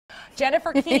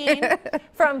Jennifer Keene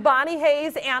from Bonnie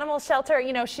Hayes Animal Shelter.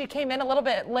 You know, she came in a little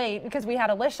bit late because we had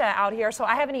Alicia out here, so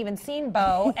I haven't even seen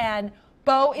Beau, and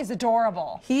Beau is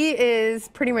adorable. He is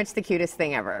pretty much the cutest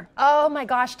thing ever. Oh my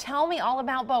gosh, tell me all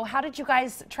about Beau. How did you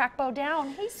guys track Beau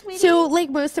down? Hey, sweetie. So, like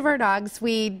most of our dogs,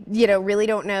 we, really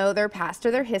don't know their past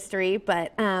or their history,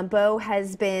 but Beau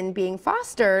has been being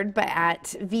fostered at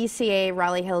VCA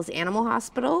Raleigh Hills Animal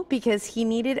Hospital because he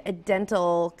needed a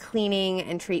dental cleaning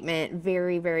and treatment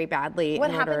very, very badly. What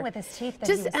happened with his teeth?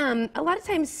 Just a lot of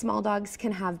times small dogs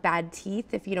can have bad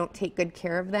teeth if you don't take good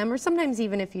care of them, or sometimes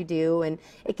even if you do, and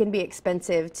it can be expensive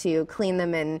to clean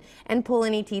them and pull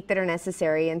any teeth that are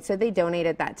necessary, and so they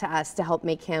donated that to us to help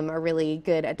make him a really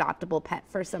good adoptable pet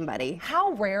for somebody.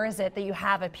 How rare is it that you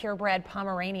have a purebred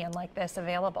Pomeranian like this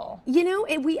available? You know,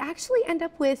 we actually end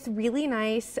up with really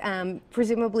nice,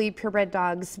 presumably purebred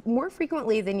dogs more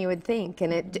frequently than you would think,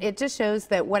 and it just shows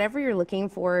that whatever you're looking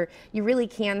for, you really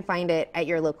can find it at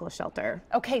your local shelter.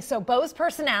 Okay, so Beau's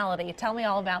personality, tell me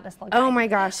all about this little guy. Oh my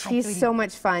gosh, he's so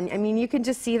much fun. I mean, you can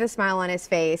just see the smile on his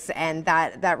face, and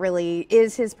that really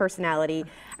is his personality.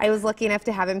 I was lucky enough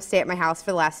to have him stay at my house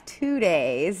for the last 2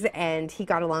 days, and he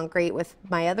got along great with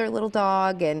my other little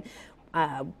dog, and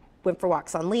went for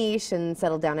walks on leash and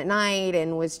settled down at night,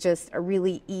 and was just a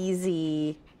really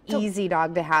easy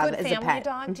dog to have as a pet. Good family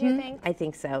dog, do you think? I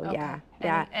think so. Okay.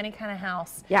 Yeah. Any kind of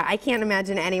house. Yeah, I can't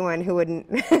imagine anyone who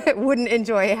wouldn't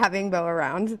enjoy having Beau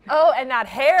around. Oh, and that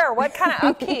hair, what kind of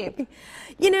upkeep?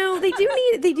 You know, they do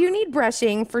need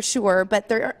brushing for sure, but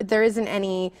there isn't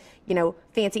any,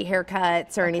 fancy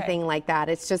haircuts or anything like that.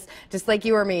 It's just like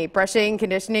you or me, brushing,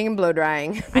 conditioning, and blow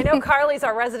drying. I know Carly's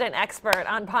our resident expert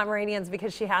on Pomeranians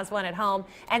because she has one at home,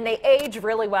 and they age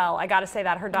really well. I got to say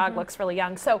that her dog looks really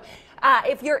young. So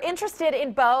if you're interested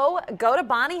in Beau, go to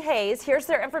Bonnie Hayes. Here's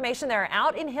their information. They're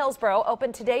out in Hillsboro,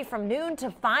 open today from noon to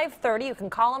 5:30. You can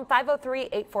call them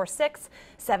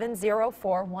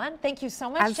 503-846-7041. Thank you so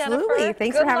much, Absolutely. Jennifer.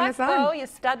 Thanks for having us on. Beau, you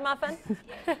stud muffin.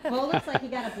 Well, it looks like you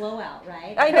got a blowout,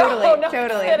 right? I know.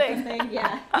 Totally. Kidding.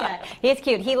 Yeah. He's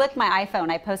cute. He licked my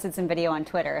iPhone. I posted some video on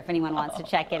Twitter if anyone wants to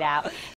check it out.